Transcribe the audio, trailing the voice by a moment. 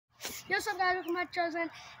What's up, guys? Welcome back to Chosen.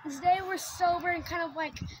 And today we're sober and kind of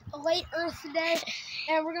like a late Earth day,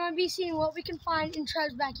 and we're gonna be seeing what we can find in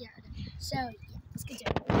Trev's backyard. So yeah, let's get to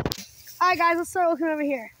it. All right, guys, let's start looking over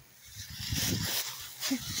here.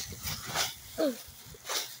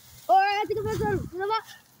 I think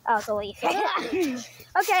Oh, it's a leaf. Okay. Well,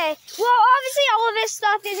 obviously all of this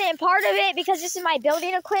stuff isn't part of it because this is my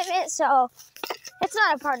building equipment, so it's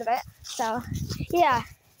not a part of it. So, yeah.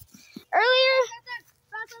 Earlier,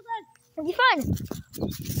 it'll be fun.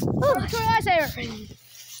 Oh, that's what I say.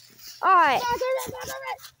 All right.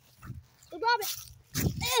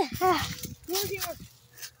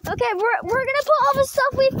 Okay, we're gonna put all the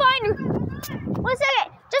stuff we find. 1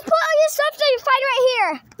 second. Just put all your stuff that you find right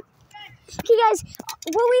here. Okay, guys,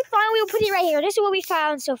 what we found, we'll put it right here. This is what we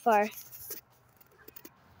found so far.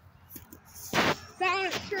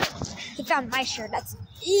 He found my shirt. That's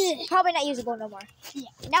probably not usable no more. Yeah,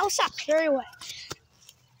 now it sucks. very wet.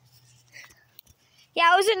 Yeah,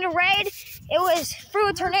 I was in the raid. It was through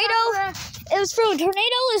a tornado. It was through a tornado.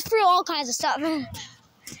 It was through all kinds of stuff.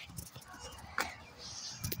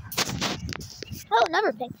 Oh,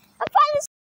 another thing. I'm finding